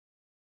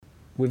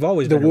We've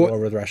always been at war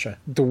with Russia.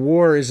 The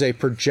war is a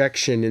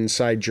projection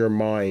inside your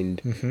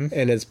mind. Mm-hmm.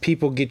 And as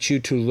people get you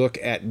to look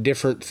at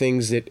different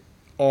things that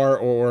are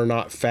or are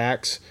not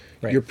facts,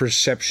 your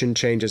perception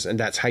changes. And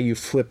that's how you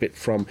flip it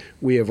from,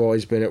 we have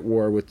always been at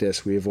war with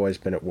this, we have always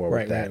been at war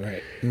with that.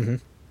 Right. Mm-hmm.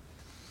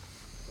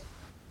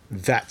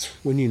 That's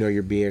when you know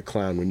you're being a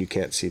clown, when you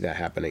can't see that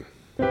happening.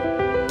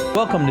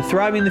 Welcome to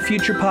Thriving the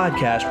Future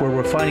podcast, where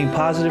we're finding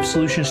positive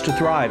solutions to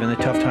thrive in the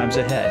tough times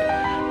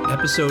ahead.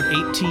 Episode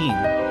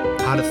 18.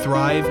 How to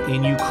Thrive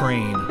in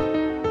Ukraine.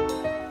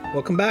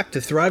 Welcome back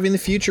to Thriving the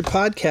Future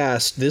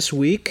podcast. This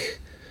week,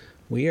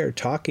 we are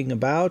talking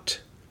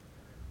about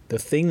the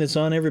thing that's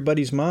on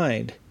everybody's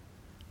mind.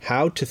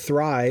 How to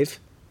thrive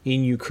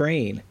in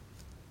Ukraine.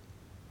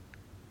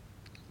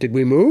 Did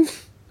we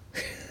move?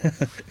 I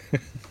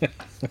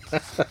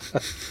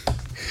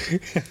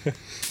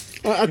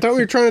thought we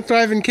were trying to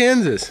thrive in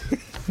Kansas.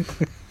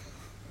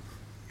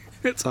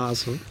 It's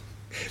awesome.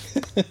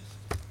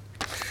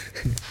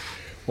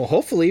 Well,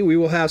 hopefully we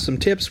will have some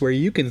tips where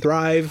you can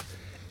thrive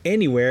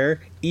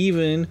anywhere,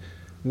 even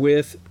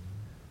with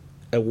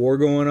a war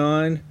going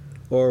on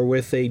or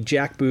with a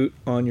jackboot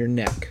on your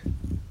neck,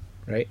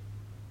 right?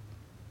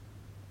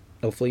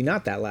 Hopefully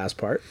not that last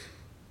part.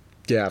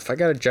 Yeah, if I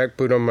got a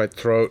jackboot on my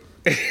throat,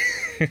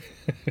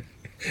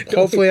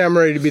 hopefully I'm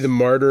ready to be the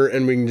martyr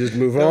and we can just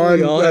move on.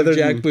 We all have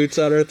jackboots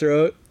on our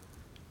throat.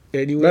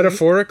 Anyway.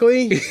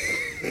 Metaphorically?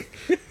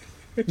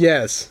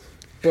 Yes.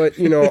 But,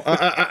 you know,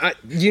 I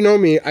you know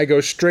me, I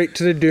go straight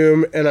to the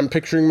doom, and I'm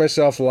picturing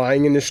myself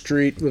lying in the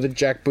street with a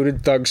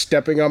jackbooted thug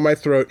stepping on my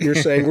throat, and you're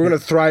saying, we're going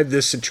to thrive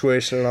this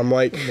situation, and I'm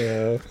like,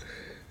 no,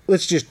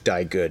 let's just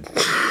die good.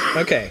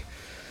 Okay.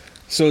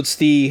 So it's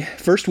the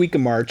first week of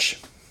March,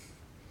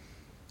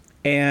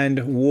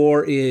 and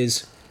war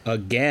is,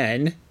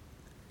 again,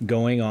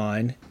 going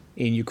on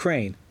in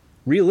Ukraine.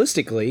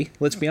 Realistically,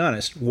 let's be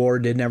honest, war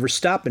did never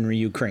stop in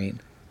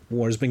Ukraine.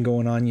 War's been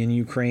going on in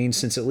Ukraine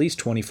since at least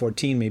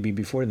 2014, maybe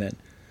before then.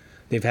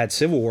 They've had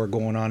civil war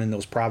going on in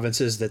those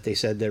provinces that they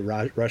said that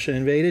Russia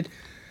invaded.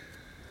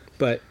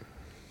 But,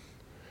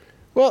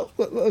 well,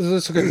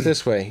 let's look at it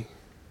this way.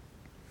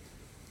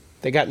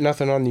 They got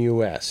nothing on the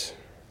U.S.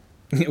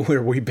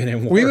 Where we've been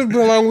in war.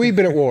 We've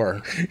been at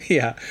war.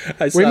 Yeah.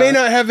 We may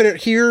not have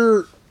it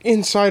here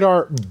inside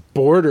our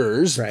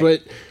borders, right,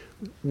 but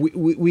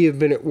we have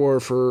been at war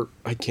for,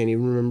 I can't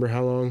even remember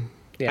how long.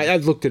 Yeah.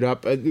 I've looked it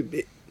up.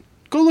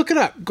 Go look it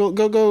up.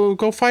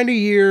 Go find a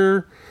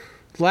year.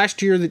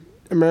 Last year that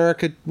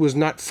America was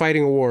not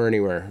fighting a war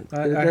anywhere.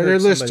 There are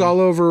lists all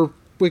over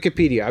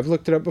Wikipedia. I've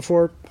looked it up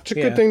before. It's a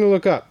good thing to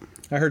look up.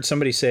 I heard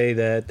somebody say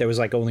that there was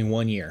like only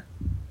 1 year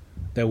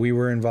that we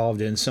were involved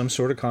in some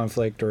sort of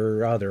conflict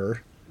or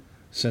other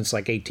since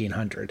like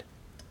 1800.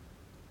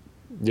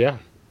 Yeah.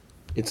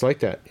 It's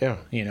like that. Yeah.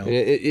 You know,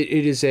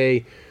 it is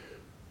a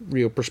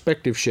real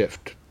perspective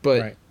shift.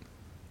 But right,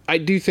 I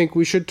do think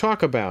we should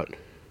talk about,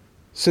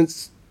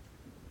 since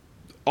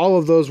all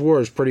of those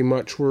wars pretty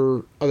much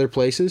were other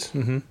places.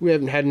 Mm-hmm. We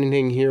haven't had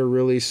anything here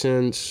really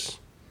since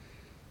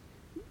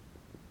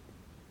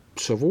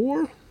Civil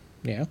War.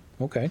 Yeah.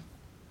 Okay.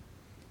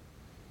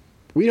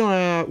 We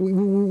don't.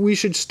 We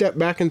should step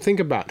back and think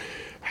about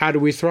how do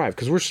we thrive,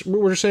 because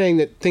we're saying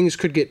that things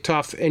could get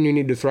tough and you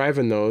need to thrive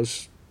in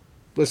those.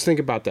 Let's think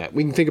about that.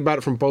 We can think about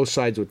it from both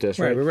sides with this,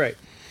 right? Right.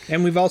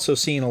 And we've also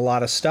seen a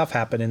lot of stuff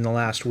happen in the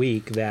last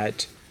week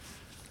that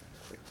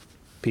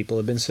people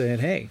have been saying,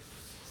 hey,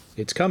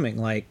 it's coming,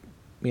 like,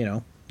 you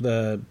know,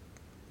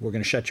 we're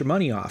going to shut your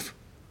money off.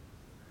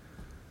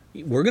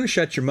 We're going to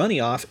shut your money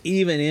off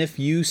even if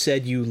you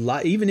said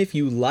even if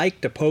you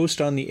liked a post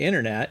on the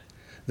internet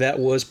that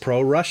was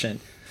pro-Russian.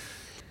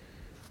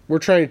 We're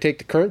trying to take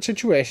the current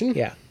situation,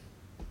 yeah,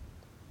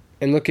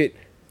 and look at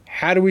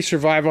how do we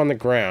survive on the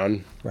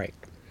ground. Right.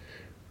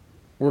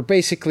 We're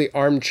basically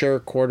armchair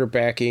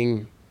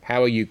quarterbacking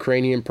how a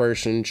Ukrainian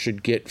person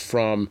should get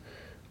from,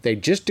 they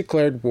just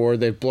declared war,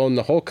 they've blown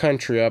the whole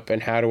country up,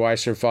 and how do I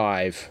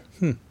survive?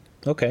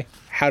 Okay.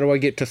 How do I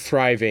get to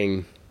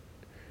thriving?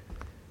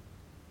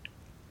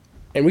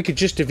 And we could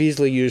just have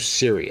easily used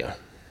Syria.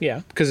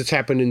 Yeah. Because it's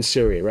happened in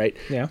Syria, right?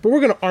 Yeah. But we're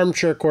going to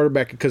armchair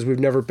quarterback it because we've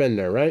never been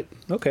there, right?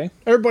 Okay.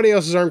 Everybody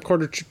else is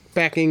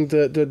quarterbacking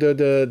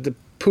the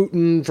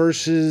Putin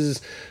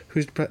versus,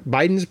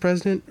 Biden's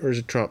president, or is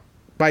it Trump?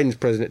 Biden's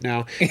president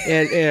now.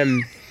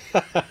 And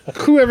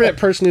whoever that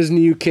person is in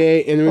the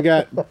UK, and then we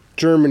got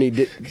Germany.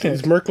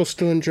 Is Merkel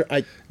still in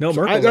Germany? No,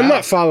 Merkel's out. I'm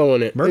not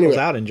following it. Merkel's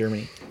out in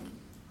Germany.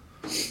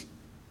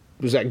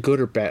 Was that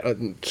good or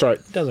bad? Sorry.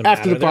 Doesn't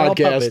after matter. The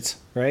podcast, all puppets,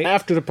 right?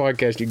 After the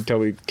podcast, you can tell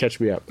me, catch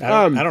me up.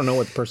 I don't know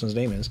what the person's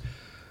name is.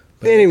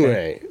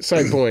 Anyway, okay.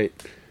 Side point.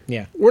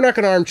 Yeah. We're not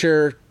going to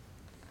armchair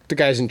the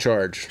guys in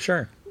charge.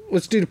 Sure.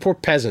 Let's do the poor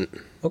peasant.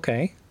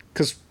 Okay.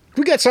 Because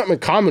we got something in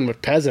common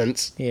with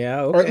peasants.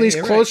 Yeah, okay. Or at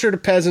least closer to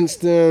peasants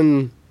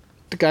than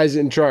the guys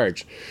in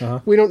charge. Uh-huh.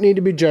 We don't need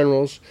to be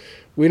generals.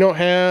 We don't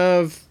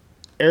have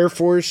air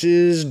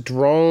forces,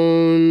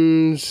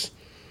 drones.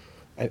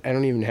 I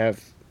don't even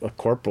have a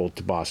corporal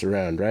to boss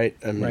around, right?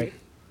 I mean, right.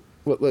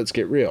 Let's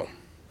get real.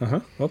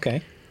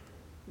 Okay.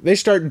 they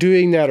start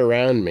doing that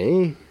around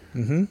me,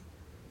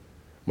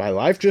 my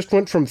life just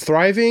went from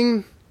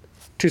thriving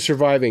to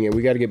surviving, and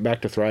we got to get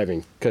back to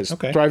thriving, because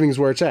thriving is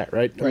where it's at,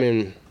 right? I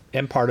mean,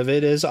 and part of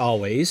it is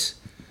always,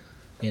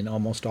 in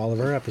almost all of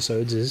our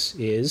episodes,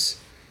 is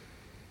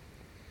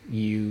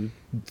you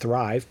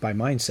thrive by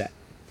mindset.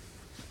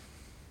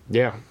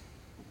 Yeah.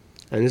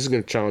 And this is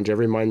going to challenge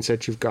every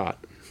mindset you've got.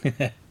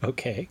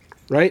 Okay.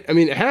 Right? I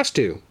mean, it has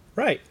to.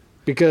 Right.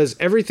 Because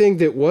everything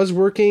that was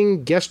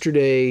working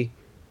yesterday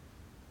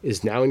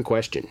is now in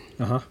question.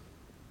 Uh-huh.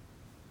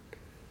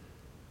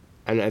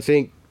 And I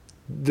think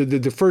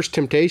the first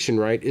temptation,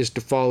 right, is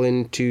to fall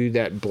into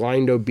that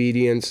blind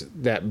obedience,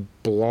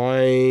 that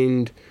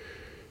blind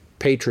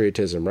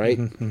patriotism, right?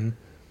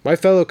 My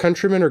fellow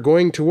countrymen are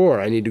going to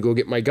war. I need to go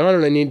get my gun,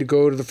 and I need to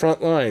go to the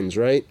front lines,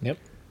 right? Yep.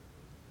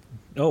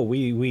 Oh,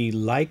 we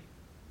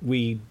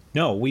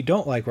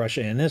don't like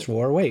Russia in this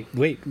war. Wait,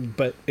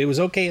 but it was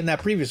okay in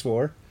that previous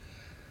war.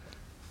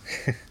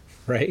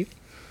 Right?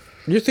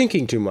 You're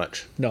thinking too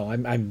much. No,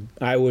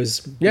 I was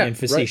being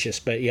facetious,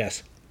 right. But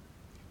yes.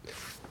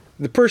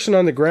 The person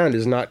on the ground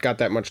has not got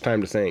that much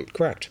time to think.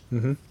 Correct.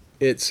 Mm-hmm.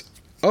 It's,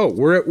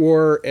 we're at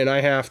war and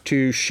I have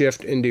to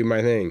shift and do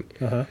my thing.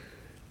 Uh-huh.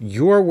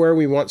 You're where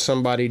we want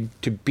somebody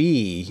to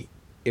be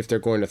if they're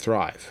going to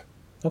thrive.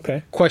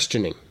 Okay.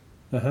 Questioning.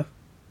 Uh-huh.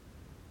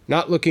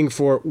 Not looking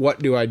for, what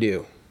do I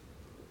do?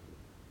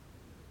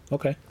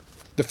 Okay.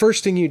 The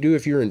first thing you do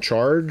if you're in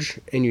charge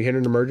and you hit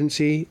an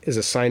emergency is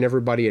assign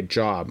everybody a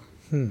job.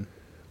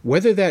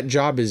 Whether that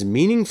job is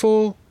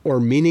meaningful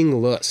or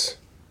meaningless.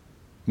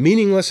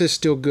 Meaningless is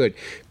still good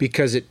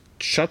because it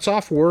shuts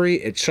off worry,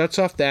 it shuts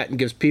off that, and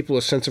gives people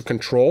a sense of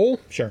control.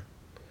 Sure.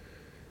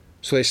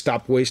 So they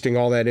stop wasting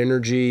all that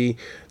energy,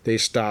 they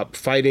stop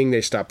fighting,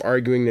 they stop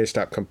arguing, they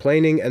stop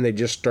complaining, and they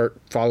just start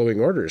following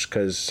orders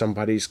because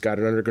somebody's got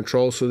it under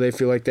control, so they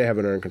feel like they have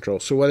it under control.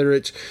 So whether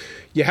it's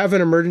you have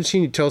an emergency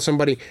and you tell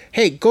somebody,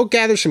 hey, go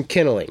gather some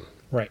kindling.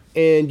 Right.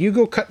 And you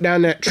go cut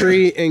down that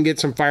tree and get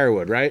some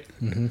firewood, right?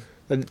 Mm-hmm.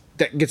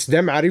 That gets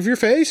them out of your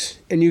face,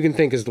 and you can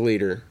think as the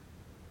leader.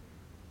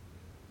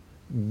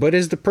 But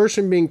as the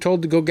person being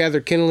told to go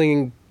gather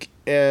kindling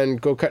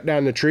and go cut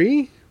down the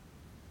tree,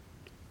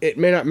 it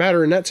may not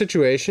matter in that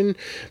situation,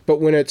 but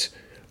when it's,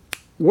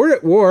 we're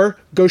at war,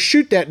 go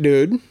shoot that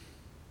dude,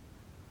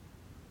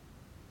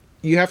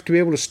 you have to be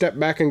able to step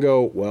back and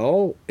go,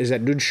 well, is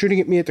that dude shooting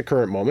at me at the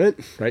current moment,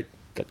 right?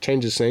 That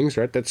changes things,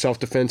 right? That's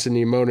self-defense in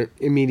the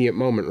immediate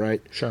moment,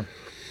 right? Sure.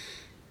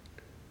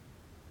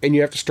 And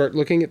you have to start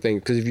looking at things,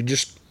 because if you're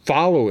just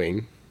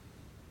following,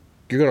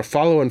 you're going to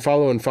follow and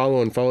follow and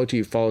follow and follow till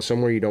you follow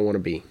somewhere you don't want to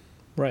be.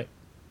 Right.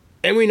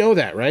 And we know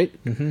that, right?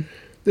 Mm-hmm.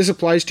 This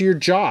applies to your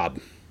job.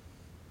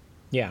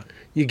 Yeah.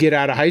 You get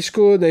out of high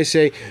school and they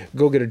say,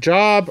 go get a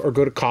job or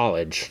go to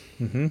college.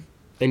 Mm-hmm.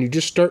 And you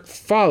just start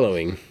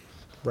following.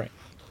 Right.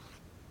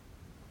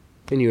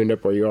 And you end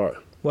up where you are.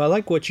 Well, I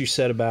like what you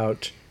said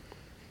about,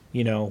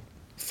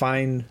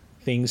 find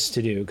things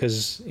to do.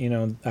 Because,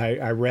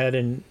 I read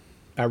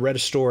a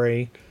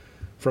story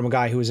from a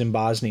guy who was in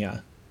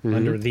Bosnia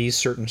under these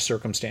certain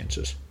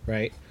circumstances,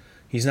 right?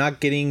 He's not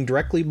getting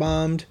directly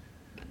bombed,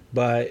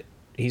 but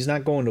he's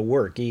not going to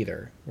work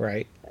either,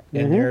 right?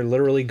 And they're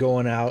literally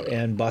going out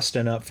and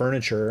busting up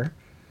furniture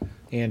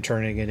and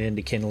turning it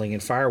into kindling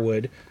and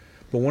firewood.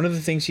 But one of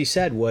the things he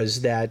said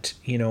was that,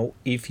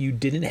 if you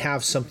didn't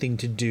have something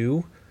to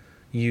do,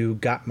 you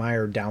got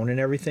mired down in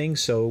everything.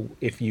 So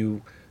if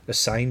you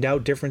assigned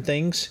out different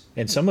things,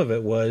 and some of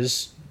it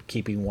was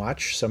keeping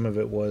watch, some of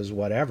it was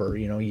whatever,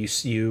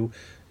 you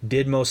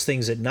did most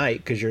things at night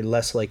because you're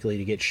less likely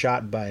to get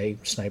shot by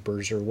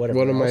snipers or whatever.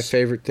 One of my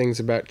favorite things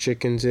about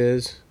chickens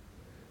is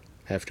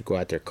I have to go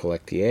out there,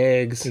 collect the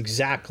eggs.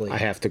 Exactly. I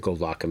have to go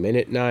lock them in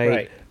at night.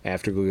 Right. I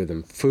have to go give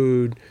them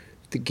food.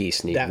 The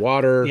geese need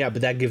water. Yeah,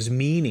 but that gives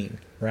meaning,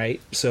 right?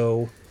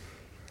 So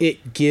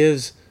it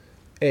gives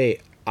I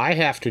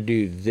have to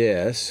do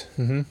this,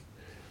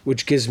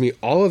 which gives me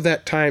all of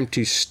that time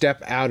to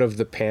step out of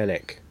the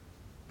panic.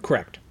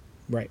 Correct.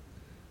 Right.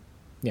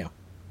 Yeah.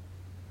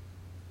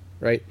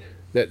 Right?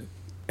 But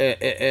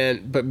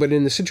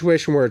in the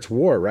situation where it's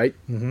war, right?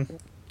 Mm-hmm.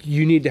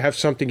 You need to have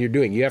something you're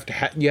doing. You have to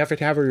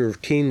have a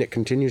routine that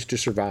continues to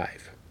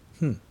survive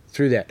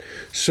through that,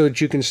 so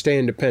that you can stay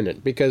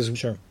independent. Because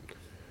sure.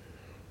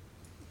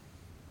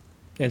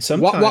 And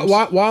sometimes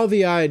while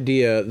the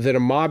idea that a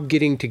mob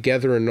getting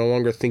together and no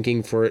longer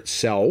thinking for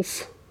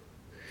itself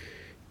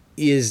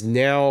is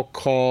now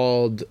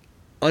called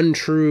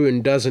untrue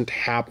and doesn't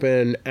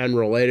happen and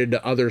related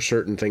to other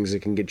certain things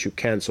that can get you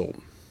canceled.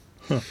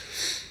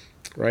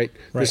 Right?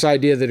 This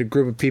idea that a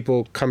group of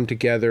people come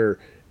together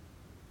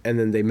and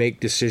then they make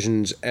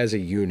decisions as a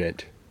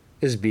unit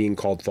is being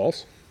called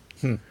false.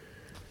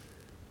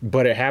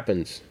 But it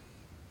happens.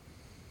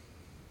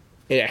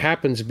 It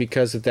happens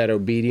because of that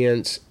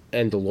obedience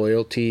and the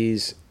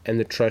loyalties and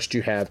the trust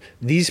you have.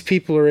 These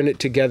people are in it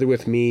together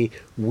with me.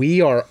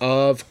 We are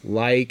of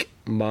like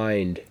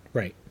mind.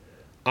 Right.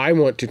 I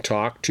want to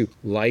talk to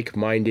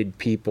like-minded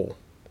people.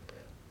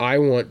 I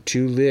want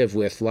to live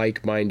with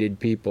like-minded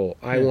people.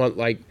 I want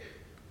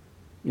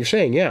You're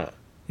saying yeah.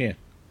 Yeah.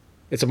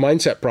 It's a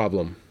mindset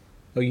problem.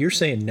 Oh, you're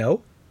saying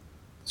no?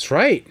 That's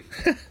right.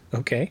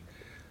 Okay.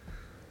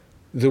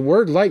 The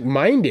word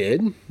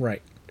like-minded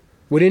Right.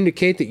 would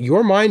indicate that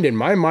your mind and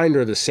my mind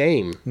are the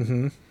same.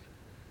 Mm-hmm.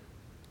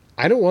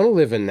 I don't want to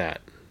live in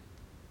that.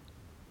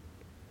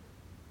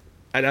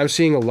 And I'm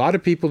seeing a lot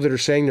of people that are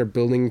saying they're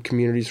building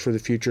communities for the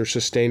future,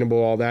 sustainable,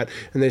 all that.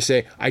 And they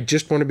say, I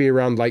just want to be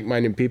around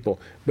like-minded people.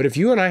 But if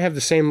you and I have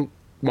the same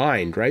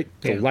mind, right?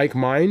 The like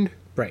mind.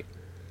 Right.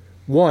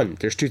 One,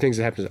 there's two things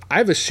that happen.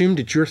 I've assumed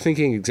that you're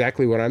thinking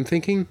exactly what I'm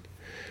thinking.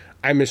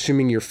 I'm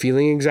assuming you're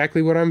feeling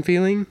exactly what I'm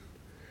feeling.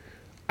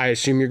 I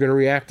assume you're going to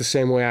react the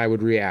same way I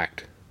would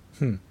react.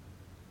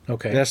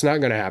 Okay. And that's not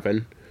going to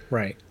happen.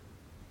 Right.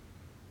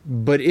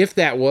 But if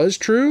that was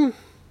true,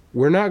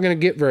 we're not going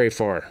to get very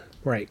far.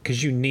 Right,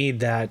 because you need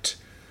that,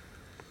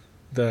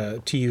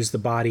 to use the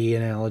body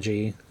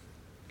analogy,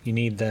 you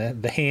need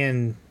the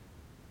hand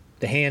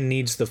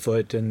needs the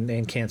foot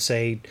and can't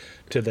say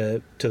to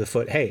the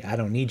foot, hey, I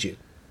don't need you,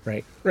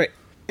 right? Right.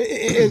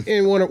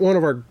 And one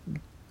of our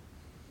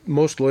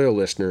most loyal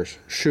listeners,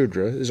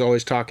 Shudra, is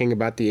always talking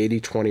about the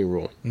 80-20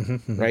 rule,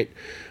 right?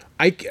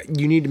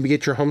 You need to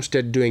get your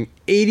homestead doing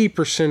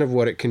 80% of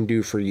what it can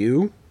do for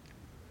you,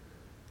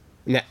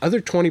 and that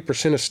other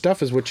 20% of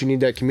stuff is what you need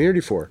that community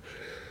for.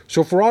 So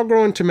if we're all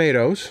growing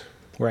tomatoes,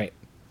 right,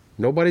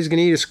 nobody's going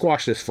to eat a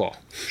squash this fall.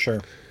 Sure.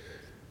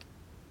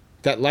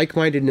 That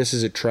like-mindedness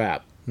is a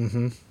trap.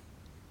 Mm-hmm.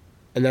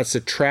 And that's the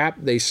trap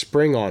they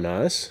spring on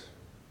us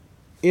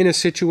in a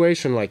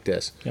situation like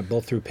this. Yeah,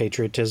 both through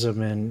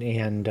patriotism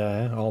and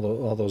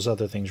all those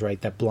other things,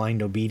 right? That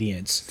blind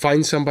obedience.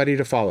 Find somebody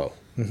to follow.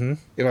 Mm-hmm.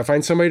 If I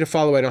find somebody to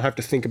follow, I don't have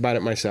to think about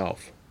it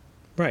myself.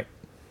 Right.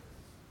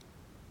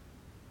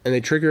 And they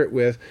trigger it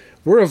with,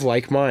 we're of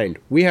like mind.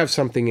 We have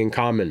something in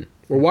common.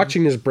 We're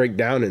watching this break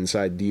down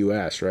inside the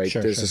U.S., right?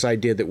 Sure, There's this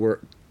idea that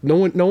no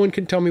one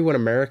can tell me what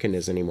American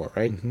is anymore,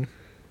 right? Mm-hmm.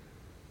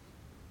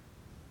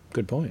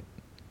 Good point.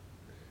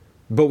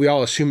 But we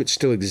all assume it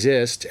still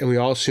exists, and we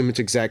all assume it's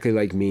exactly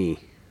like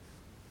me.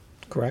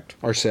 Correct.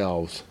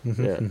 Ourselves.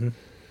 Mm-hmm, yeah.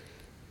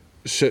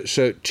 Mm-hmm.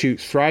 So to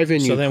thrive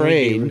in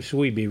Ukraine... Then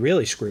we'd be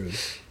really screwed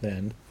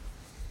then.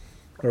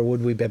 Or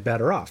would we be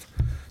better off?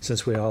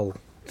 Since we all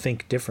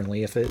think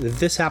differently. If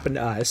this happened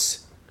to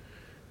us...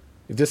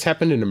 If this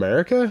happened in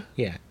America?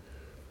 Yeah.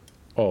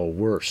 Oh,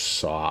 we're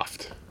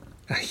soft.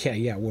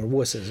 Yeah, we're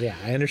wusses. Yeah,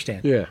 I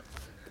understand. Yeah.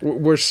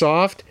 We're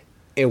soft,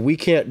 and we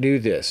can't do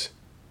this.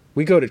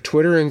 We go to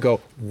Twitter and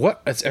go,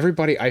 what does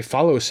everybody I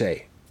follow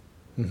say?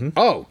 Mm-hmm.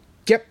 Oh,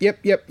 yep.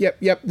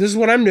 This is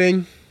what I'm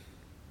doing.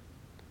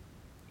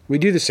 We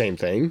do the same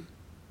thing.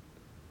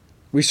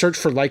 We search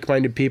for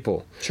like-minded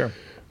people. Sure.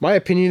 My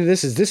opinion of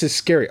this is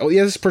scary. Oh,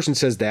 yeah, this person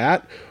says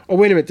that. Oh,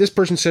 wait a minute. This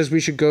person says we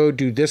should go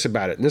do this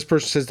about it. And this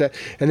person says that.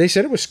 And they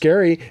said it was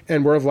scary,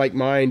 and we're of like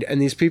mind.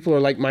 And these people are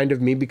like mind of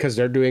me because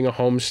they're doing a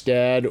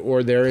homestead,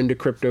 or they're into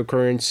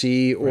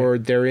cryptocurrency, or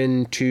they're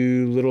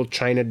into little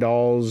China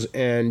dolls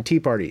and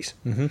tea parties.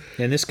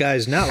 Mm-hmm. And this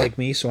guy's not like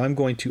me, so I'm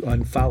going to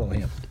unfollow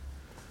him.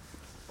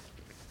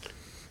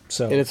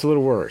 And it's a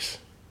little worse.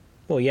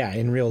 Well, yeah,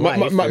 in real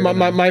life.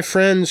 My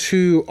friends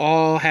who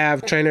all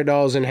have China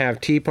dolls and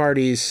have tea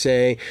parties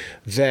say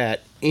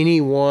that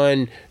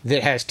anyone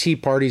that has tea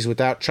parties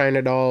without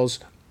China dolls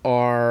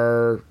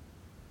are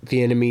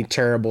the enemy,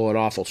 terrible and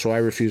awful. So I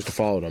refuse to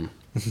follow them.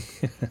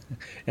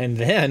 And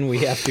then we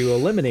have to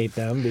eliminate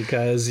them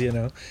because,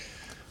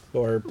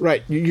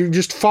 Right, you're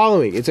just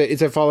following. It's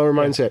a follower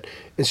mindset,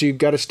 and so you've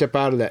got to step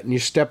out of that. And you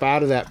step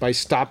out of that by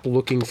stop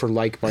looking for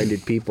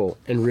like-minded people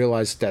and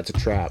realize that that's a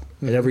trap.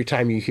 Mm-hmm. And every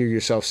time you hear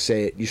yourself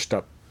say it, you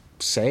stop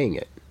saying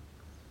it.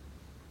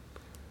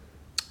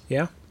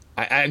 Yeah,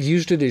 I've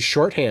used it as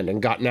shorthand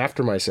and gotten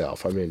after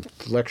myself. I mean,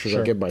 lectures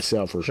I give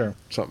myself or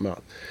something else.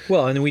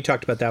 Well, and then we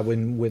talked about that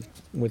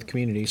with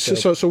community.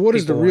 So what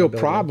is the real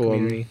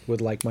problem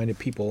with like-minded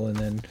people? And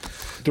then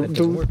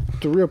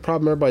the real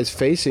problem everybody's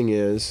facing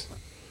is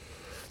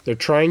they're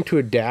trying to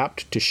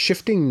adapt to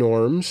shifting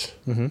norms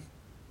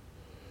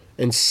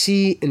and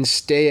see and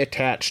stay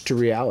attached to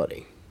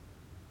reality.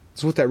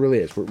 That's what that really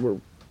is.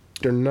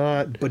 They're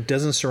not. But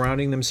doesn't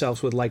surrounding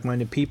themselves with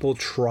like-minded people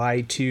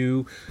try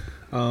to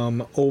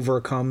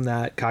overcome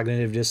that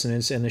cognitive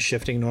dissonance and the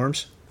shifting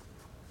norms?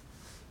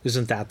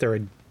 Isn't that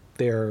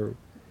their?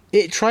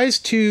 It tries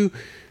to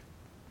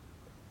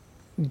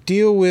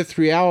deal with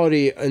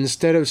reality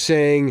instead of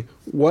saying,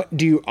 "What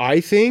do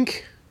I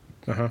think?"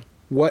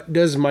 What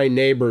does my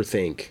neighbor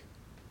think?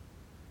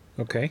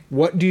 Okay.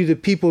 What do the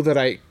people that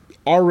I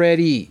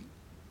already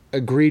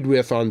agreed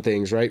with on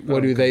things, right?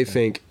 What do they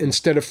think?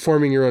 Instead of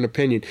forming your own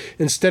opinion.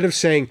 Instead of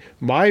saying,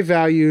 my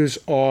values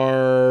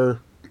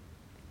are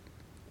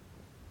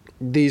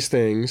these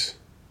things,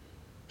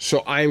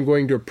 so I'm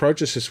going to approach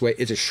this way.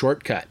 It's a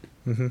shortcut.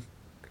 Mm-hmm.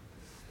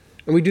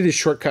 And we do this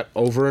shortcut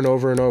over and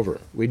over and over.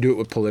 We do it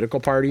with political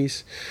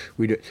parties.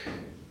 We do it.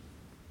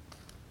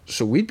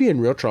 So we'd be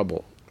in real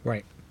trouble.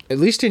 Right. At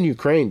least in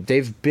Ukraine,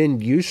 they've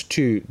been used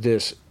to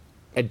this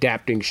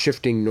adapting,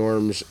 shifting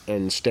norms,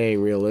 and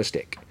staying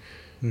realistic.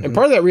 Mm-hmm. And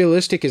part of that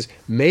realistic is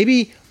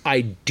maybe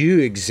I do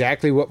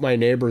exactly what my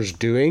neighbor's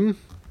doing,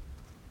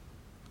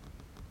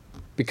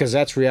 because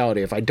that's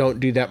reality. If I don't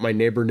do that, my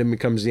neighbor then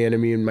becomes the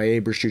enemy and my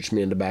neighbor shoots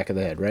me in the back of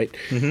the head, right?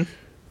 Mm-hmm.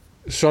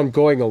 So I'm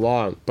going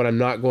along, but I'm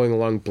not going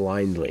along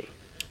blindly.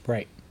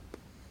 Right.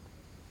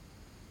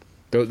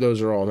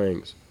 Those are all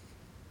things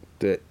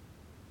that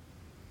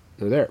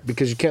are there.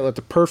 Because you can't let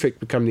the perfect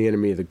become the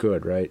enemy of the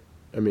good, right?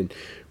 I mean,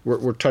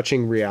 we're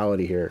touching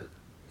reality here.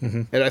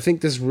 Mm-hmm. And I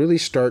think this really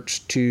starts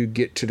to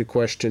get to the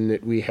question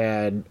that we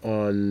had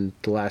on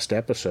the last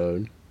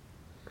episode,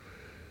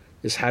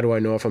 is how do I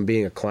know if I'm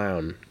being a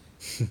clown?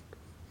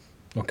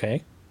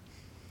 Okay.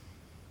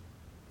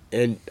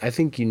 And I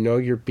think you can know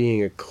you're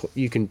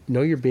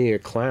being a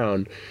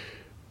clown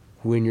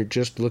when you're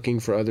just looking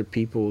for other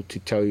people to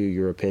tell you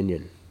your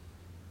opinion.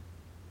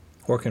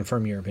 Or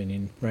confirm your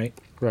opinion, right?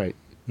 Right.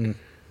 I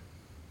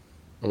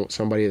want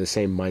somebody of the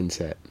same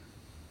mindset.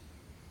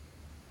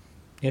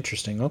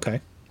 Interesting. Okay.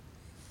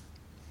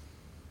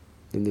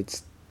 And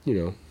it's,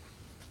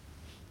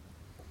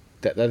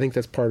 that I think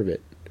that's part of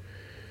it.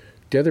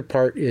 The other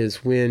part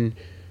is when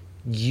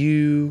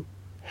you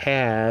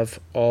have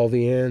all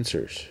the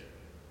answers.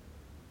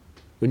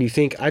 When you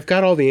think, I've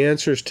got all the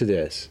answers to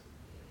this,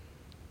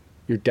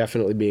 you're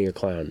definitely being a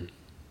clown.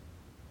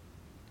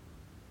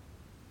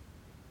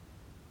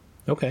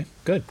 Okay,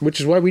 good. Which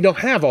is why we don't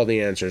have all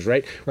the answers,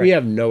 right? We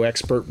have no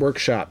expert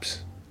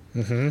workshops.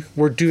 Mm-hmm.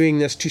 We're doing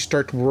this to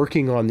start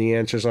working on the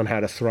answers on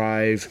how to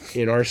thrive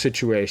in our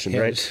situation,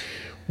 yes.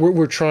 Right?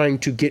 We're trying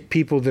to get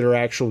people that are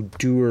actual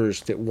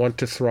doers that want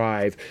to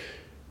thrive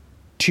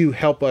to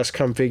help us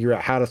come figure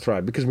out how to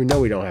thrive, because we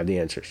know we don't have the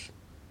answers.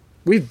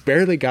 We've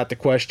barely got the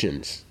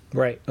questions.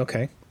 Right,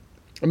 okay.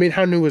 I mean,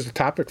 how new was the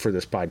topic for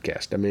this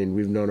podcast? I mean,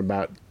 we've known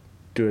about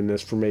doing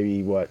this for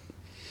maybe, what?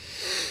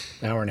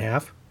 Hour and a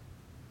half?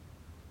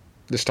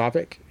 This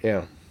topic?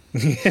 Yeah.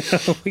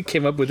 We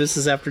came up with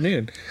this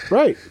afternoon.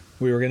 Right.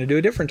 We were going to do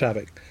a different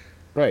topic.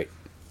 Right.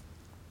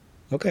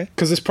 Okay.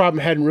 Because this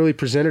problem hadn't really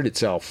presented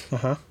itself.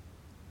 Uh-huh.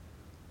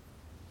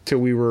 Till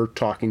we were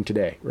talking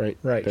today, right?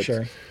 Right,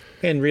 sure.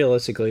 And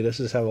realistically, this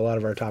is how a lot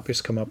of our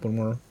topics come up when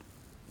we're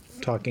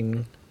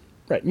talking.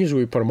 Right.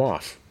 Usually we put them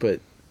off, but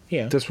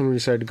yeah, this one we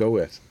decided to go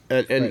with.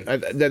 And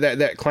right.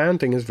 That clown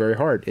thing is very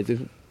hard.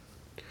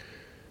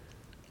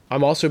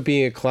 I'm also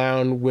being a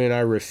clown when I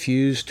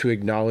refuse to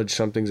acknowledge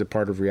something's a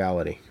part of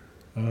reality.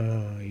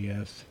 Oh,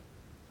 yes.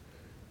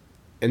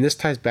 And this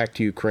ties back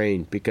to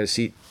Ukraine, because,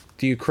 see,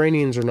 the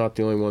Ukrainians are not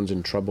the only ones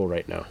in trouble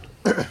right now.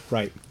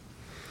 Right.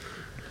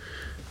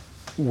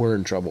 We're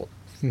in trouble.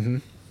 Mm-hmm.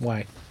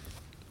 Why?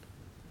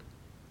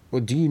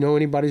 Well, do you know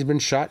anybody's been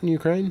shot in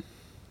Ukraine?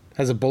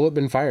 Has a bullet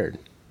been fired?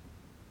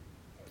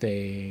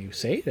 They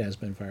say it has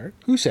been fired.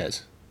 Who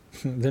says?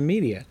 The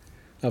media,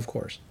 of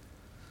course.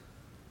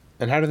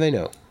 And how do they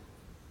know?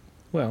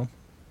 Well,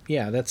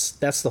 yeah,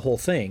 that's the whole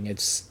thing.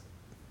 It's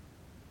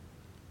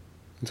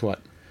what?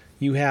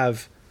 You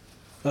have,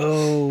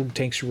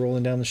 tanks are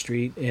rolling down the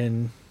street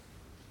in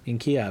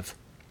Kiev.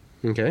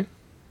 Okay.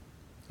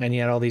 And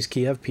you had all these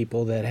Kiev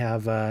people that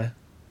have,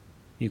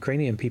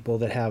 Ukrainian people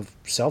that have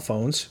cell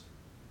phones.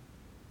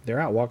 They're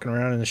out walking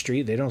around in the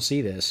street. They don't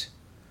see this.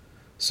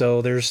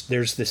 So there's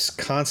this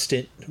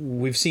constant,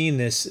 we've seen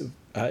this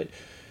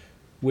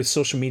with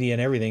social media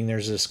and everything.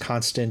 There's this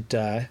constant,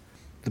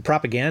 the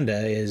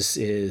propaganda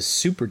is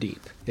super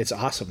deep. It's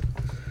awesome.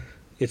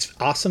 It's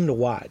awesome to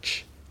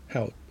watch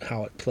how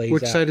it plays out.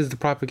 Which side is the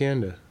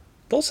propaganda?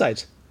 Both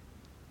sides.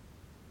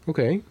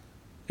 Okay.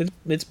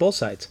 It's both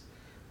sides.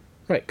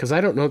 Right, because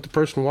I don't know if the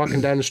person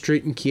walking down the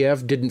street in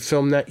Kiev didn't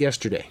film that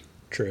yesterday.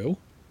 True.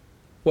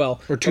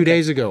 Well, or 2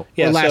 days ago,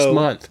 or last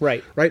month.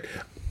 Right. Right.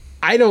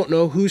 I don't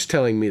know who's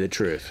telling me the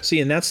truth. See,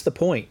 and that's the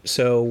point.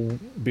 So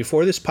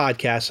before this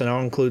podcast, and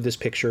I'll include this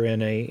picture in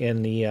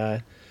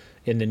the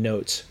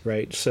notes,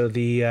 right? So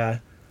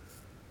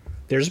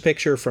there's a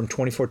picture from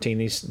 2014.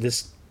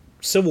 This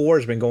Civil War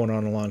has been going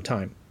on a long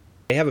time.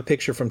 They have a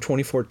picture from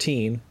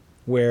 2014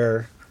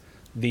 where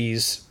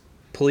these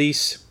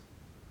police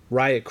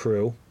riot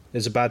crew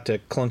is about to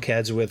clunk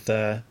heads with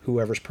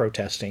whoever's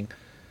protesting,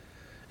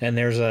 and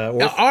there's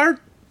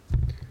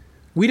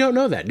we don't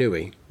know that, do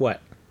we?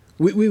 What?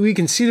 We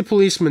can see the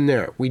policemen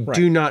there. We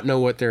do not know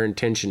what their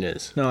intention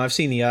is. No, I've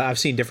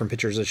seen different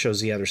pictures that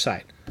shows the other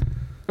side.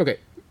 Okay.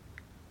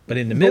 But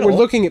in the middle, we're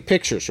looking at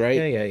pictures, right?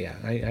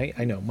 Yeah.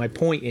 I know. My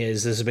point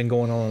is, this has been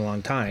going on a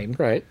long time.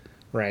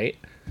 Right.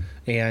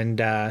 And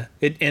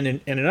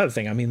another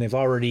thing. I mean, they've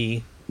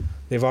already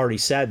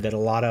said that a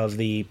lot of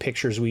the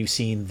pictures we've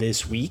seen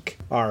this week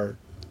are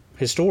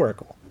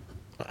historical.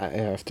 I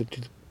have to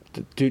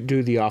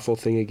do the awful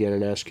thing again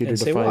and ask you to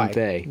define why.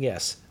 They.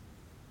 Yes.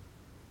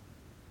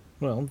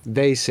 Well,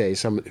 they say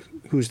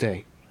who's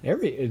they?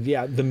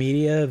 The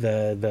media,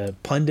 the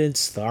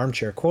pundits, the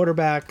armchair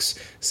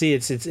quarterbacks. See,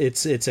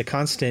 it's a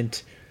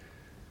constant,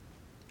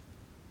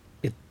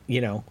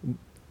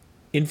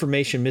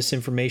 information,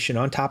 misinformation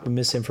on top of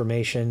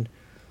misinformation.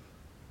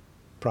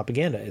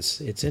 Propaganda.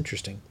 It's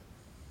interesting.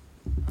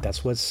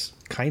 That's what's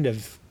kind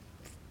of.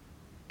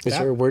 Is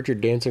there a word you're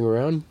dancing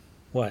around?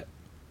 What?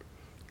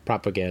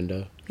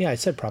 Propaganda. Yeah, I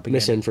said propaganda.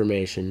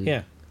 Misinformation.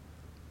 Yeah.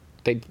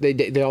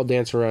 They all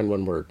dance around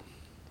one word.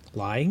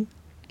 Lying?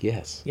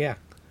 Yes. Yeah.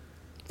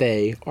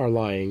 They are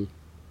lying.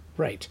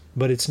 Right.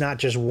 But it's not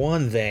just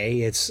one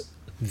they, it's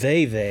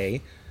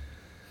they.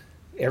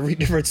 Every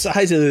different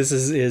size of this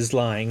is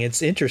lying.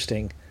 It's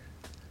interesting.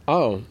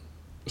 Oh,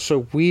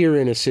 so we are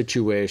in a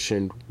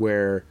situation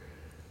where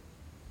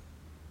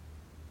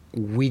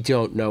we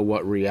don't know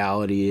what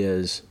reality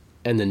is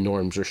and the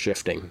norms are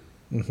shifting.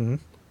 Mm-hmm.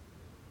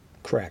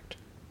 Correct.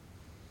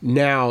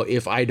 Now,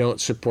 if I don't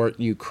support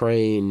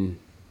Ukraine,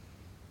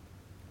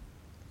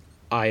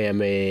 I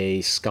am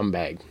a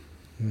scumbag.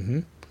 Mm-hmm.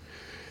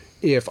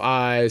 If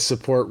I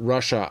support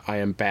Russia, I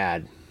am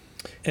bad.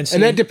 And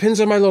that depends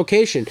on my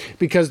location,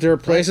 because there are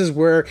places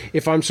where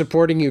if I'm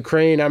supporting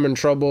Ukraine, I'm in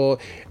trouble,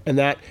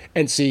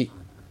 and see,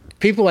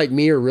 people like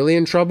me are really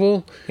in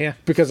trouble. Yeah.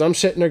 Because I'm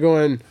sitting there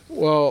going,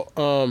 well,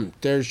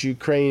 there's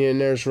Ukraine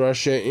and there's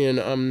Russia, and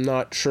I'm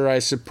not sure I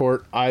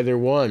support either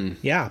one.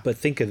 Yeah, but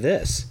think of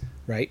this,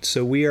 right?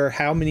 So we are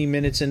how many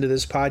minutes into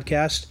this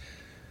podcast?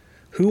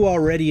 Who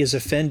already is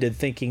offended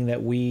thinking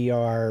that we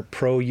are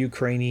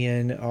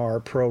pro-Ukrainian or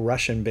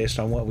pro-Russian based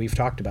on what we've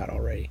talked about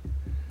already?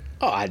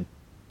 Oh, I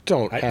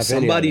don't have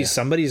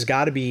somebody's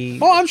got to be.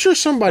 Oh, I'm sure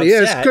somebody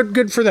upset. is.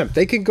 Good for them.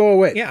 They can go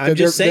away. Yeah, I'm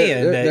just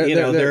saying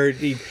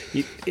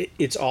that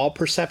it's all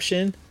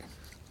perception.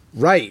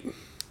 Right.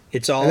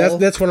 It's all. And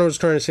that's what I was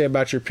trying to say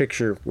about your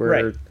picture,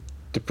 where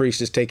the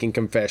priest is taking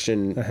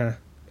confession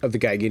of the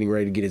guy getting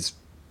ready to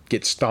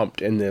get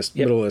stomped in this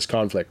middle of this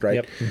conflict. Right.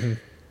 Yep. Mm-hmm.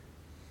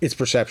 It's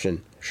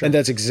perception. Sure. And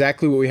that's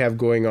exactly what we have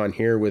going on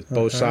here with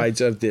both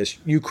sides of this.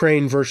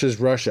 Ukraine versus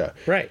Russia.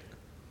 Right.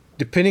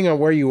 Depending on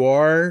where you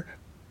are,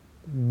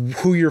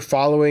 who you're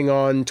following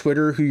on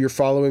Twitter, who you're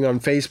following on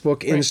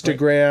Facebook,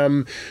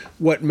 Instagram,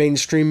 what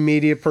mainstream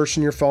media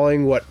person you're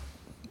following, what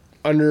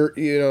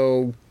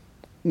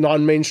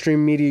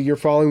non-mainstream media you're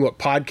following, what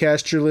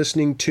podcast you're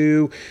listening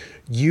to,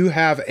 you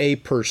have a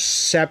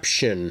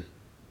perception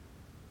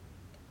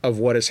of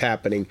what is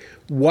happening,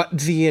 what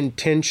the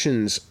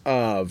intentions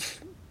of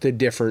the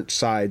different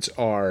sides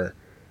are.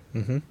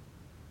 Mm-hmm.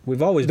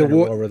 We've always been at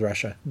war with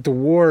Russia. The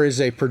war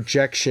is a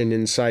projection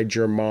inside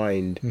your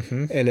mind.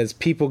 Mm-hmm. And as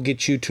people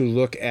get you to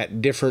look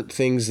at different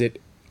things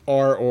that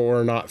are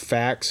or are not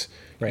facts,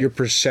 your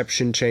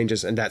perception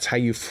changes. And that's how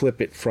you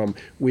flip it from,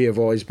 we have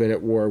always been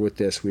at war with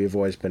this, we have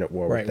always been at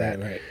war with that.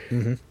 Right.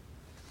 Mm-hmm.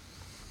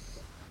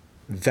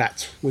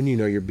 That's when you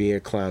know you're being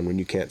a clown, when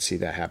you can't see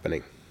that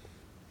happening.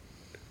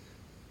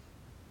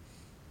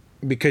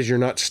 Because you're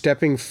not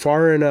stepping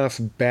far enough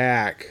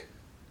back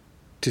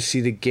to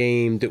see the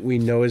game that we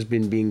know has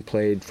been being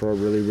played for a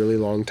really, really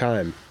long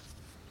time.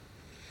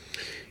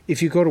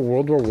 If you go to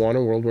World War I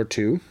and World War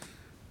II,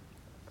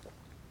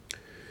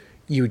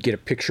 you would get a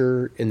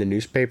picture in the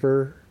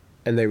newspaper,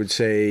 and they would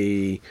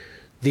say,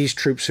 these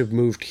troops have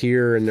moved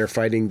here, and they're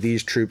fighting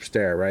these troops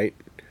there, right?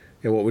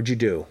 And what would you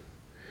do?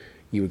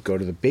 You would go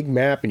to the big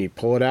map, and you'd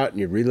pull it out, and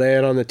you'd relay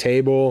it on the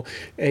table,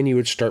 and you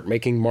would start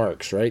making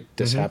marks, right?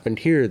 This happened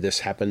here,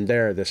 this happened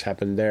there, this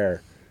happened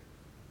there.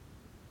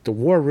 The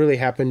war really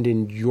happened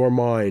in your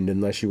mind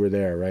unless you were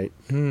there, right?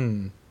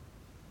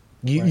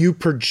 You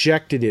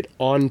projected it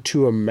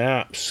onto a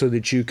map so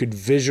that you could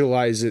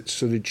visualize it,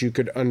 so that you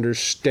could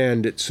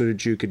understand it, so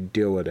that you could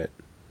deal with it.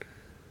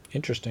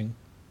 Interesting.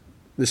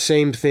 The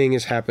same thing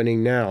is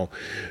happening now.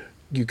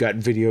 You got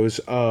videos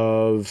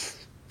of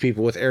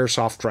people with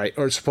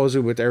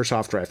supposedly with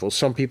airsoft rifles.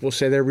 Some people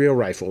say they're real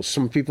rifles.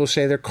 Some people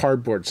say they're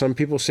cardboard. Some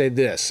people say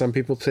this. Some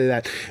people say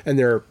that. And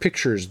there are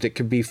pictures that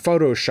could be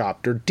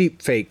photoshopped or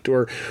deep faked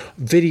or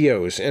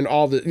videos and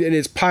and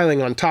it's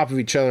piling on top of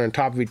each other, on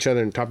top of each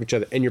other, on top of each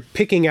other. And you're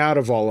picking out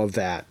of all of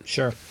that.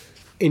 Sure.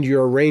 And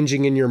you're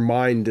arranging in your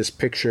mind this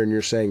picture, and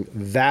you're saying,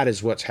 that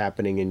is what's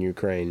happening in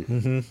Ukraine.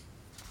 Mm-hmm.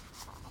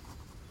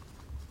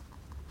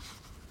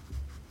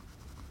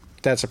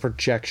 That's a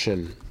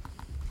projection.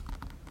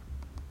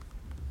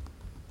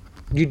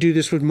 You do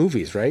this with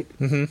movies, right?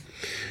 Mm-hmm.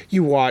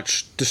 You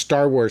watch the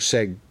Star Wars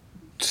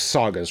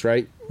sagas,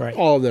 right? Right.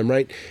 All of them,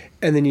 right?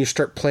 And then you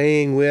start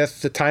playing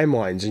with the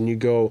timelines, and you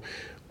go,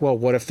 well,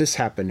 what if this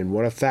happened, and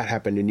what if that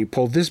happened? And you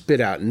pull this bit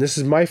out, and this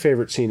is my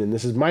favorite scene, and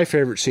this is my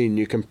favorite scene.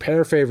 You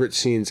compare favorite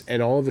scenes,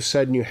 and all of a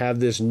sudden you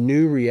have this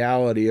new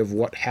reality of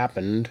what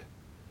happened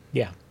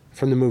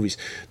from the movies.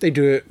 They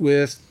do it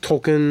with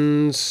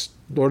Tolkien's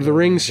Lord of the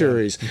Rings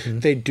series.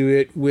 Mm-hmm. They do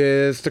it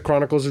with the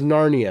Chronicles of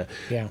Narnia.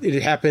 Yeah.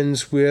 It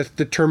happens with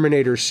the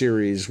Terminator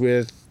series,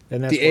 with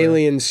the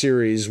Alien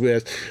series,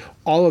 with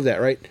all of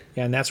that, right?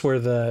 Yeah, and that's where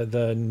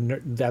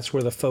that's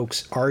where the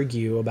folks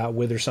argue about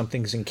whether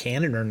something's in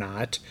canon or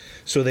not.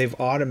 So they've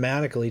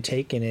automatically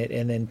taken it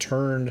and then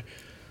turned,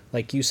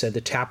 like you said,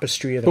 the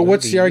tapestry of the movies. But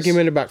what's the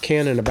argument about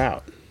canon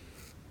about?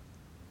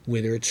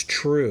 Whether it's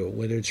true,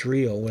 whether it's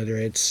real, whether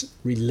it's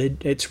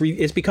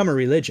it's become a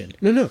religion.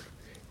 No.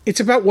 It's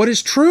about what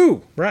is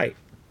true. Right.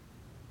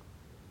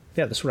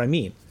 Yeah, that's what I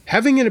mean.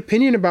 Having an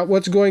opinion about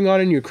what's going on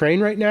in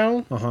Ukraine right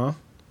now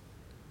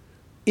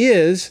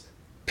is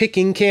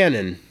picking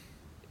canon.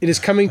 It is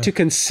coming to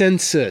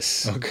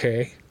consensus.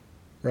 Okay.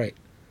 Right.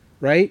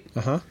 Right?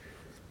 Uh-huh.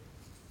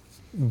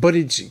 But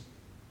it's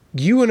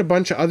you and a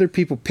bunch of other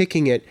people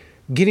picking it,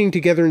 getting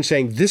together and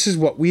saying, this is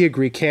what we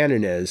agree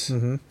canon is.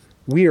 Mm-hmm.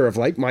 We are of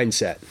like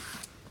mindset.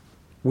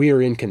 We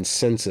are in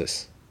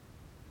consensus.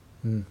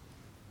 Mm.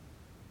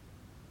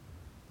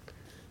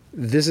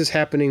 This is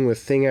happening with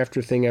thing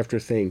after thing after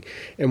thing.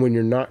 And when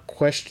you're not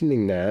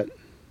questioning that,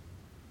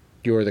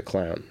 you're the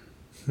clown.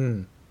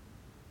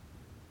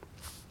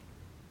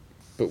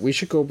 But we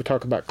should go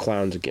talk about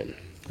clowns again.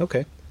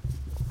 Okay.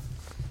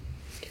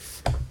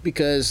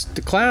 Because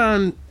the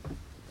clown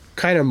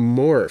kind of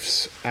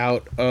morphs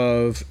out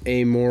of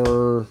a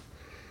more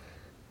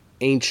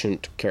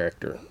ancient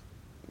character,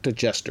 the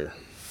jester.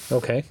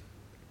 Okay.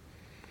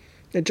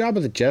 The job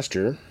of the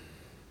jester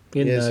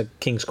in the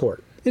king's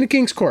court. In a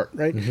king's court,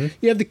 right? Mm-hmm.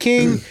 You have the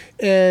king,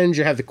 and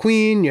you have the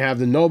queen, you have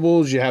the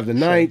nobles, you have the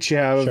knights, you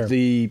have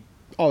the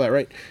all that,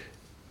 right?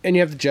 And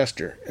you have the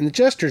jester. And the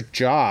jester's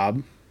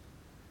job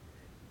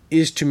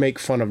is to make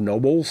fun of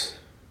nobles,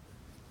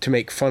 to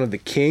make fun of the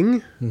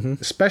king,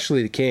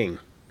 especially the king.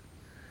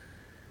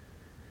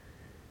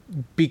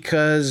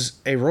 Because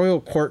a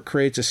royal court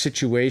creates a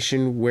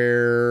situation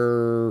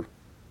where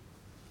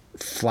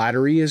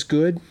flattery is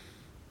good,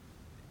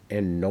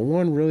 and no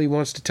one really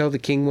wants to tell the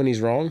king when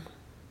he's wrong.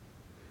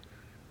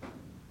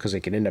 Because they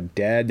can end up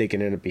dead, they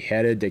can end up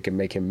beheaded, they can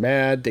make him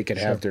mad, they could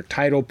have their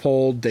title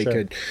pulled, they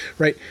could,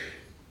 right?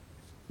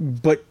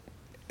 But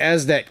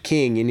as that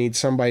king, you need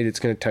somebody that's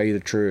going to tell you the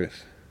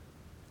truth.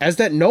 As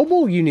that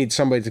noble, you need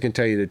somebody that can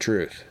tell you the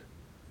truth.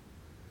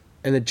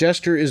 And the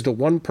jester is the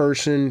one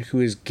person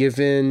who is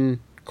given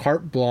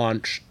carte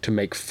blanche to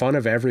make fun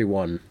of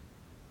everyone.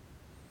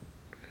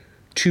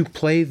 To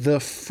play the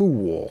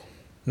fool.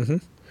 Mm-hmm.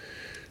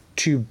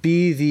 To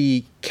be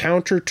the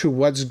counter to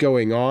what's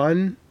going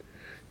on.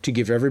 To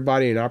give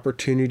everybody an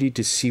opportunity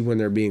to see when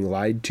they're being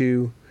lied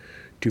to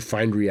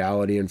find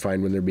reality and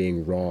find when they're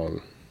being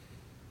wrong.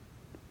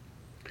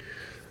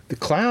 The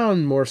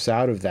clown morphs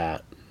out of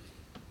that.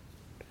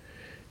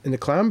 And the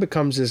clown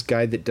becomes this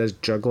guy that does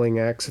juggling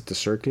acts at the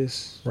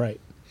circus. Right.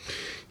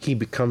 He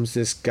becomes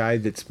this guy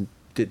that's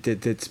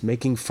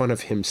making fun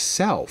of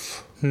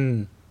himself.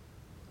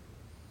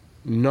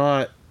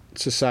 Not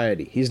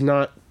society. He's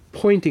not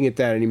pointing at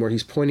that anymore.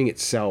 He's pointing at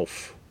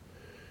self.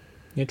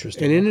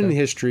 Interesting. And in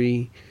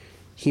history,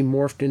 he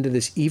morphed into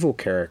this evil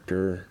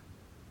character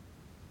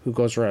who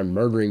goes around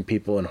murdering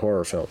people in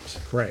horror films.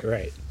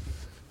 Right.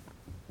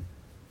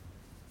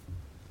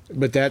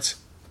 But that's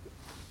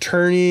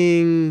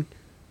turning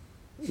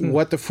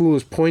what the fool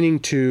is pointing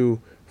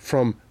to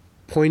from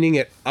pointing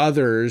at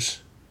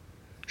others,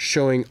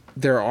 showing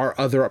there are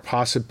other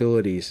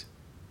possibilities.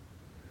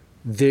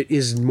 There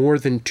is more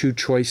than two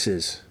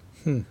choices.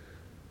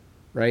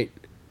 Right?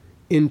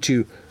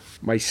 Into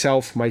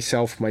myself.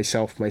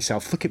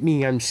 Look at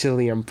me, I'm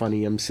silly, I'm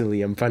funny, I'm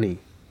silly, I'm funny.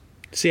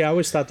 See, I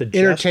always thought the jester...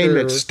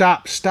 Entertainment,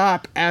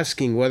 stop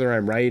asking whether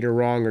I'm right or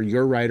wrong, or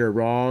you're right or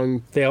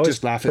wrong. They always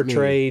just laugh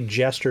portray at me.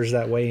 jesters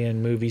that way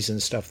in movies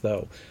and stuff,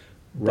 though.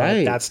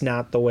 Right. But that's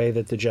not the way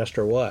that the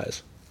jester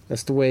was.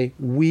 That's the way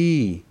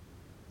we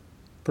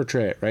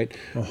portray it, right?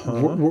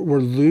 We're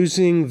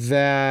losing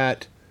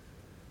that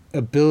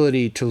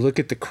ability to look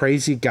at the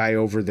crazy guy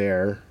over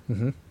there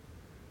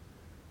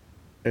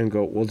and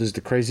go, well, does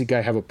the crazy guy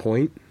have a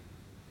point?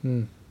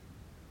 We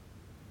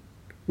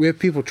have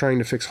people trying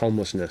to fix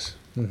homelessness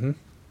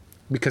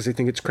because they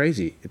think it's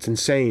crazy. It's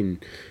insane.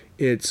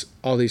 It's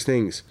all these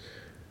things.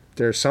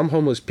 There are some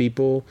homeless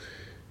people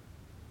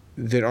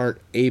that aren't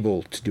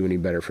able to do any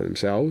better for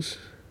themselves.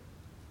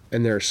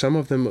 And there are some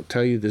of them that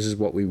tell you, this is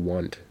what we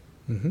want.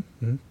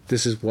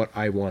 This is what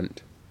I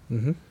want.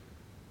 And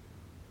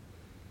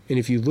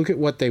if you look at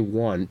what they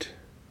want,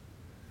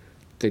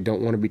 they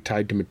don't want to be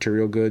tied to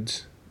material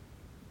goods.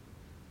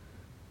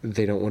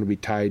 They don't want to be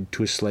tied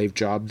to a slave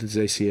job as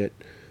they see it.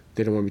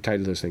 They don't want to be tied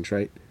to those things,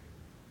 right?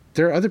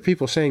 There are other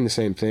people saying the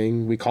same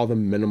thing. We call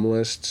them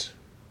minimalists.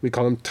 We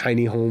call them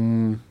tiny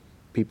home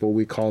people.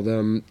 We call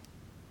them...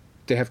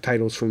 They have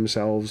titles for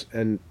themselves,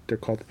 and they're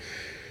called...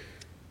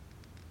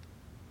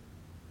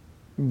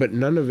 But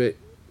none of it...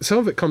 Some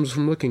of it comes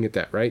from looking at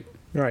that, right?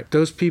 Right.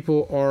 Those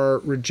people are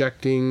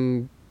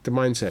rejecting the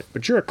mindset.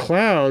 But you're a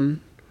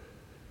clown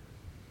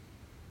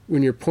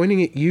when you're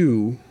pointing at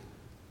you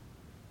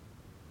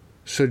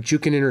so that you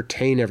can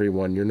entertain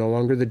everyone. You're no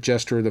longer the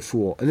jester or the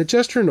fool. And the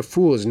jester and the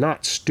fool is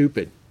not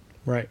stupid.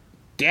 Right.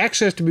 He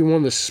actually has to be one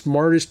of the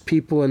smartest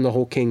people in the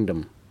whole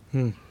kingdom.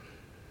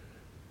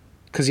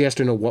 Because he has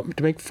to know what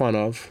to make fun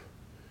of.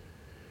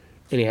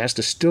 And he has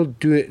to still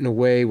do it in a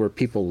way where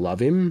people love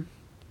him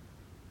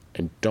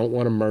and don't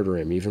want to murder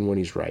him, even when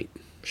he's right.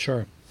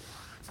 Sure.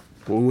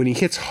 But when he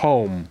hits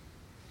home,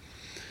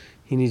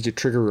 he needs to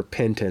trigger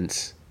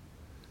repentance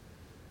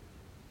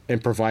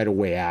and provide a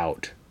way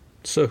out.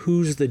 So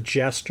who's the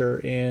jester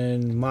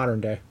in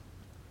modern day?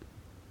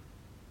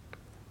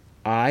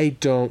 I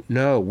don't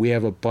know. We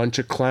have a bunch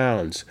of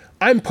clowns.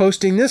 I'm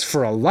posting this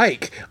for a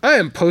like. I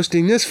am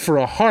posting this for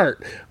a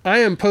heart. I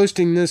am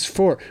posting this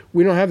for...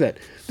 We don't have that.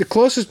 The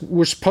closest...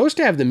 We're supposed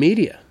to have the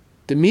media.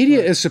 The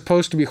media is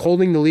supposed to be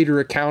holding the leader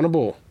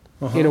accountable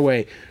in a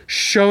way,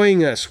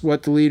 showing us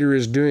what the leader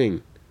is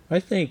doing. I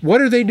think...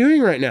 What are they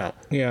doing right now?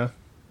 Yeah.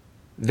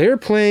 They're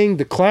playing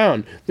the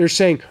clown. They're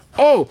saying,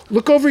 oh,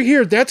 look over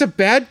here. That's a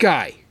bad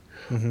guy.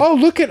 Mm-hmm. Oh,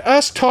 look at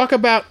us talk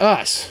about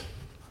us.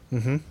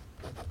 Mm-hmm.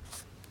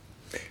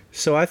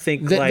 So I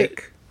think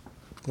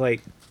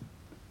like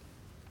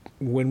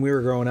when we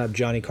were growing up,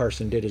 Johnny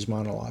Carson did his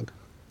monologue,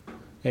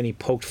 and he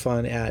poked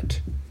fun at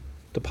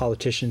the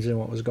politicians and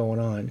what was going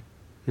on.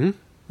 Hmm?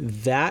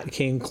 That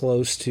came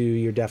close to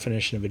your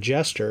definition of a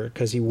jester,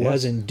 because he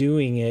wasn't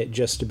doing it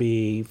just to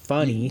be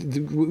funny.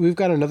 We've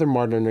got another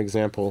modern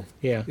example.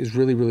 Yeah, is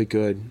really, really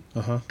good.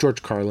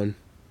 George Carlin.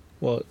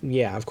 Well,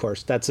 yeah, of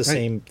course. That's the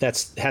same.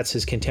 That's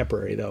his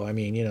contemporary, though. I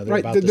mean, they're right.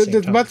 About the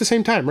same time. About the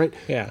same time, right?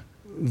 Yeah.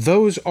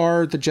 Those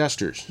are the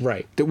jesters,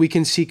 right? That we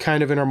can see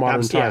kind of in our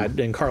modern time.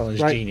 Yeah, and Carlin's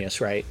genius,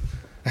 right?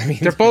 I mean,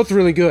 they're both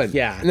really good.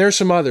 Yeah, and there's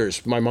some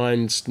others. My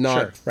mind's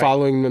not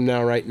following them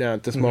right now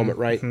at this moment,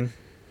 right? Mm-hmm.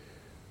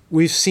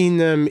 We've seen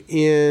them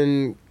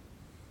in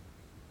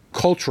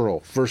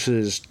cultural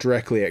versus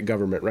directly at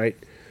government, right?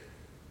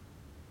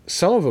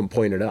 Some of them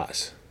point at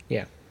us.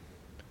 Yeah.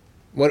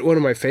 One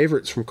of my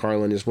favorites from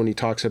Carlin is when he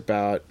talks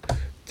about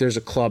there's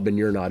a club and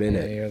you're not in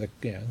it.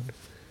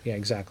 Yeah,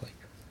 exactly.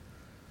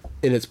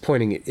 And it's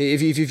pointing at,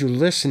 if you're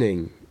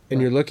listening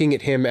and you're looking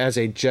at him as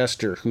a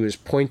jester who is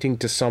pointing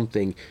to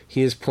something,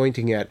 he is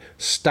pointing at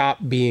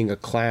stop being a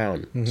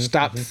clown. Mm-hmm,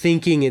 stop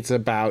thinking it's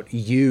about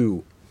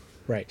you.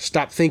 Right.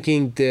 Stop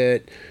thinking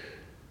that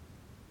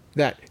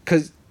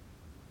because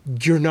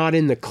you're not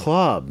in the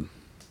club.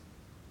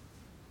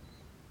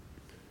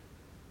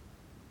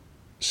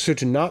 So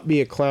to not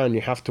be a clown, you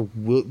have to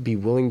be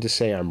willing to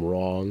say I'm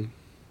wrong.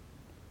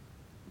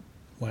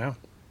 Wow.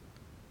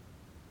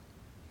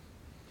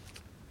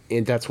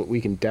 And that's what we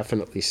can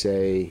definitely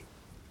say.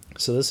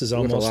 So this is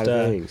almost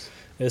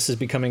this is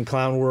becoming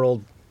Clown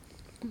World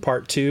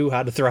Part 2: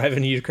 How to Thrive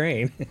in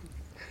Ukraine.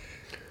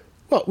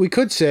 Well, we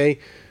could say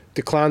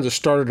the clowns have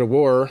started a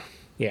war.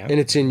 Yeah. And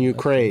it's in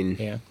Ukraine.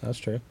 Yeah, that's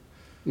true.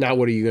 Now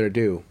what are you going to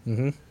do?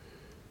 Mm-hmm.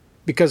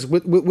 Because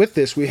with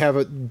this, we have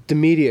the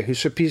media who's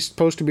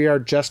supposed to be our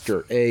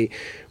jester,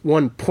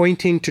 one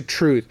pointing to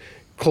truth,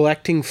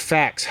 collecting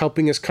facts,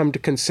 helping us come to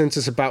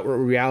consensus about what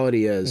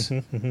reality is.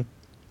 Mm-hmm, mm-hmm.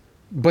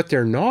 But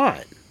they're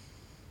not.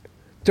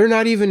 They're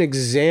not even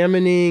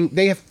examining.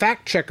 They have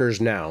fact checkers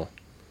now.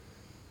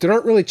 They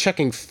aren't really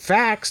checking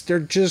facts. They're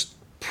just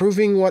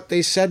proving what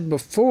they said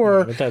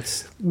before, but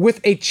that's with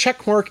a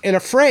check mark and a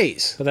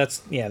phrase. But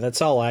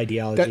that's all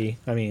ideology.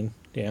 I mean,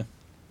 yeah.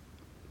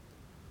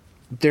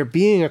 They're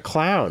being a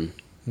clown.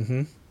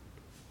 Mm-hmm.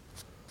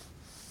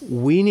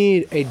 We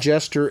need a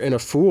jester and a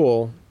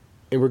fool,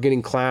 and we're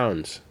getting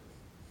clowns.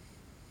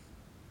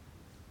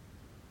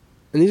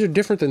 And these are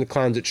different than the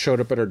clowns that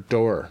showed up at our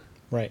door.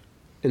 Right.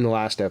 In the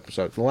last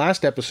episode. In the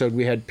last episode,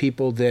 we had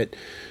people that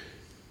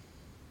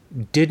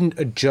didn't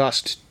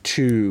adjust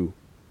to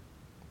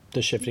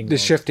the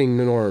shifting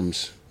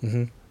norms,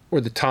 mm-hmm. or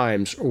the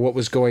times, or what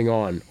was going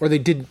on, or they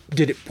did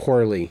it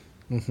poorly.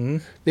 Mm-hmm.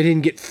 They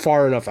didn't get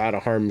far enough out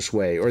of harm's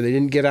way, or they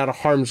didn't get out of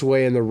harm's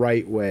way in the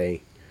right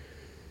way.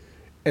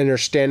 And they're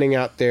standing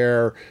out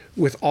there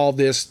with all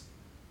this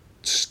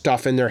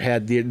stuff in their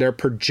head, their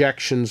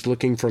projections,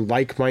 looking for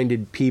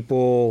like-minded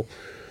people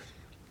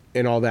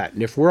and all that.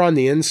 And if we're on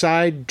the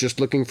inside just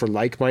looking for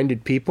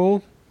like-minded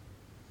people,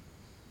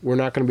 we're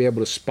not going to be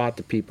able to spot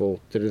the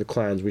people that are the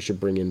clowns we should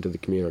bring into the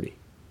community.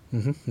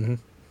 Mm-hmm.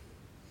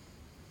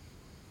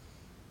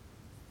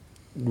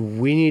 Mm-hmm.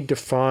 We need to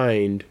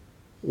find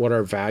what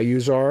our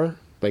values are,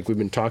 like we've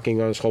been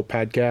talking on this whole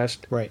podcast.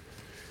 Right.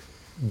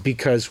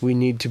 Because we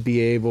need to be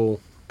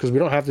able, because we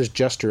don't have this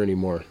jester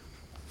anymore.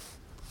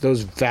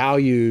 Those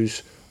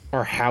values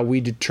are how we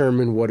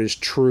determine what is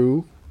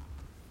true,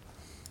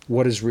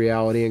 what is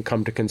reality, and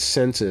come to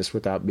consensus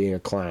without being a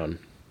clown.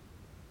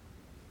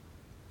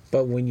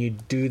 But when you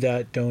do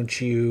that,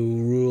 don't you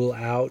rule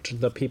out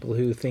the people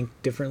who think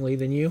differently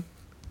than you?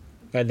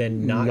 And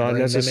then not bring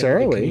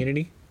necessarily. Them into the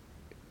community?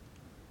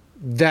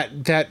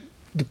 That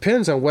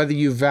depends on whether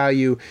you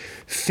value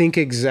think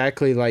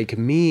exactly like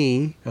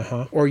me,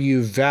 or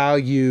you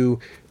value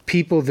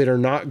people that are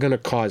not going to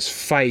cause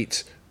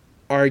fights,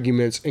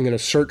 arguments, and going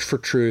to search for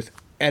truth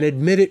and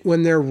admit it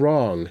when they're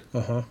wrong.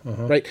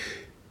 Right?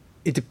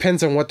 It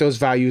depends on what those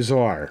values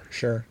are.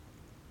 Sure.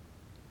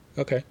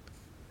 Okay.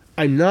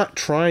 I'm not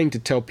trying to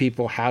tell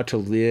people how to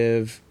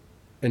live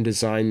and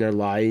design their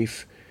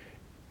life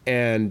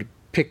and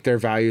pick their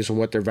values and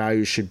what their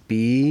values should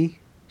be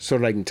so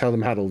that I can tell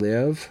them how to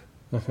live.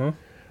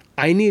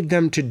 I need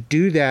them to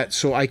do that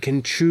so I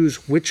can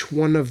choose which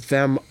one of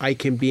them I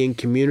can be in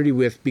community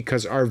with,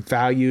 because our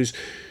values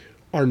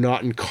are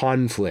not in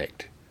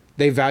conflict.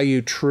 They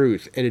value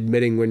truth and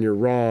admitting when you're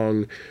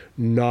wrong,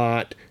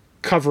 not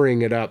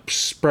covering it up,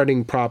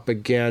 spreading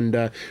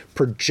propaganda,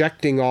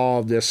 projecting all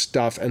of this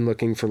stuff, and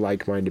looking for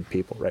like-minded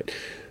people, right?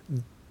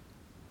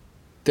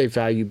 They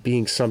value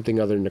being something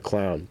other than a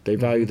clown. They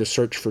value the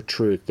search for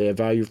truth. They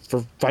value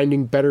for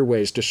finding better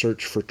ways to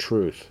search for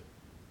truth.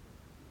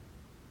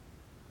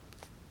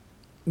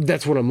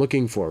 That's what I'm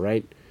looking for,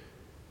 right?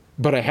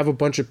 But I have a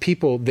bunch of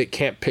people that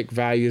can't pick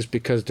values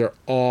because they're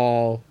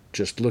all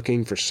just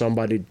looking for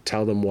somebody to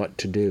tell them what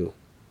to do.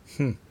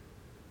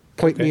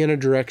 Point me in a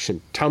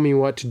direction. Tell me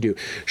what to do.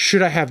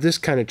 Should I have this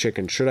kind of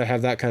chicken? Should I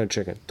have that kind of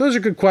chicken? Those are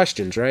good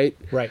questions, right?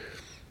 Right.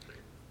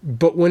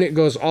 But when it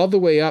goes all the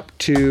way up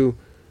to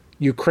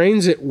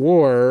Ukraine's at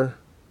war,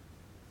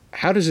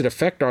 how does it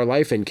affect our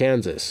life in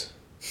Kansas?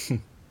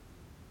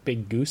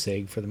 Big goose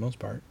egg for the most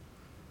part.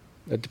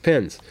 It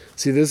depends.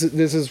 See, this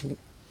is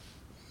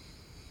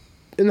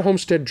in the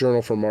Homestead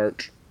Journal for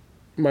March.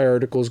 My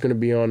article is going to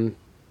be on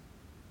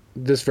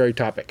this very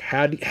topic.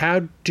 How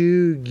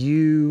do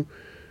you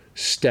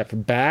step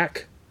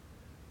back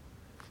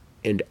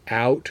and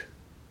out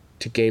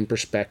to gain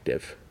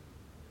perspective?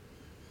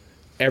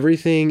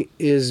 Everything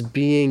is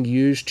being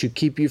used to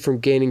keep you from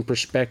gaining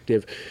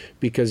perspective,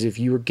 because if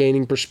you were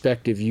gaining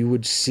perspective, you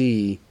would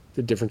see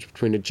the difference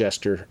between a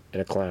jester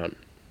and a clown.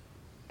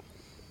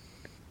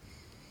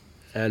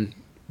 And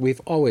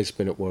we've always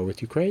been at war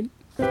with Ukraine.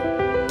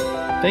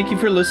 Thank you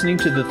for listening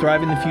to the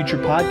Thrive in the Future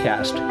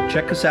podcast.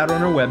 Check us out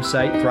on our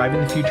website,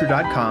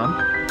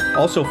 thriveinthefuture.com.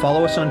 Also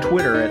follow us on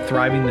Twitter at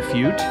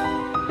thrivingthefute.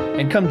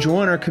 And come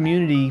join our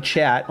community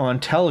chat on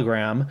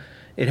Telegram.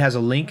 It has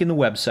a link in the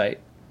website.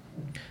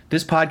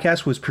 This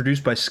podcast was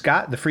produced by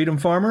Scott, the Freedom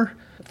Farmer,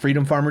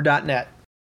 freedomfarmer.net.